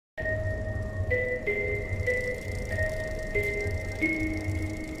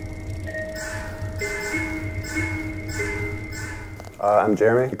I'm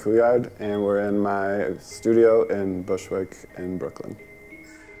Jeremy Couillard, and we're in my studio in Bushwick in Brooklyn.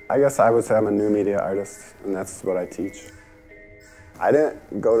 I guess I would say I'm a new media artist, and that's what I teach. I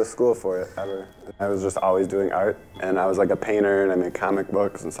didn't go to school for it, ever. I was just always doing art, and I was like a painter, and I made comic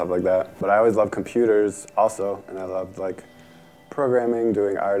books and stuff like that. But I always loved computers also, and I loved like programming,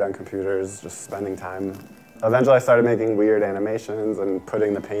 doing art on computers, just spending time. Eventually I started making weird animations and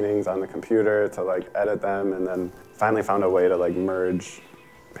putting the paintings on the computer to like edit them, and then finally found a way to like merge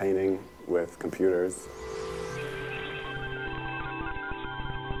painting with computers.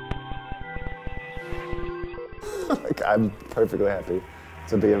 Like, I'm perfectly happy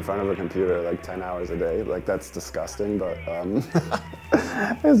to be in front of a computer like 10 hours a day. Like, that's disgusting, but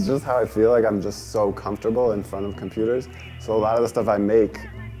it's just how I feel. Like, I'm just so comfortable in front of computers. So a lot of the stuff I make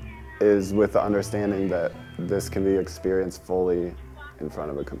is with the understanding that this can be experienced fully in front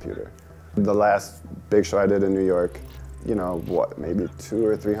of a computer. The last big show I did in New York, you know, what, maybe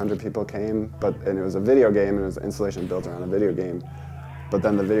 200 or 300 people came, and it was a video game, and it was an installation built around a video game. But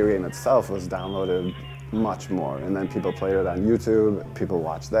then the video game itself was downloaded much more, and then people played it on YouTube, people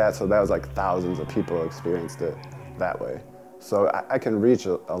watched that, so that was like thousands of people experienced it that way. So I can reach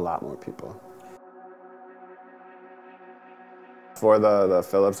a lot more people. For the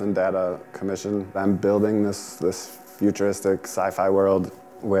Phillips and Daata commission, I'm building this futuristic sci-fi world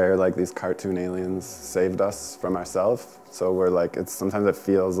where like these cartoon aliens saved us from ourselves. So we're like, sometimes it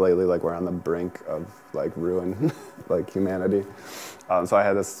feels lately like we're on the brink of like ruin, like humanity. So I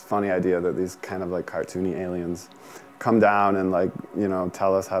had this funny idea that these kind of like cartoony aliens come down and like, you know,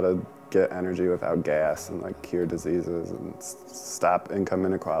 tell us how to get energy without gas and like cure diseases and stop income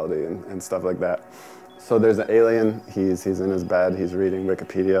inequality and stuff like that. So there's an alien, he's in his bed, he's reading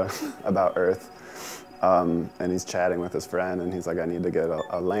Wikipedia about Earth, and he's chatting with his friend, and he's like, I need to get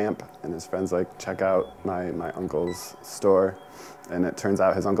a lamp, and his friend's like, check out my uncle's store. And it turns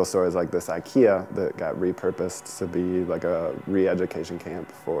out his uncle's store is like this IKEA that got repurposed to be like a re-education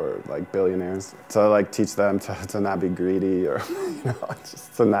camp for like billionaires, to like teach them to not be greedy, or you know,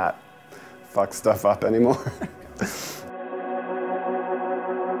 just to not fuck stuff up anymore.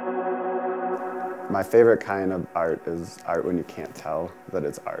 My favorite kind of art is art when you can't tell that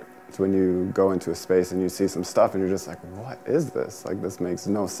it's art. It's when you go into a space and you see some stuff and you're just like, what is this? Like, this makes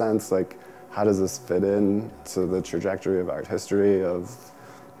no sense. Like, how does this fit in to the trajectory of art history, of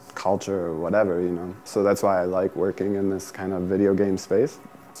culture, or whatever, you know? So that's why I like working in this kind of video game space.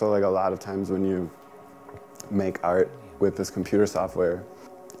 So like a lot of times when you make art with this computer software,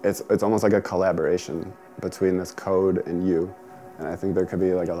 it's almost like a collaboration between this code and you. And I think there could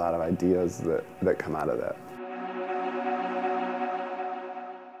be like a lot of ideas that come out of that.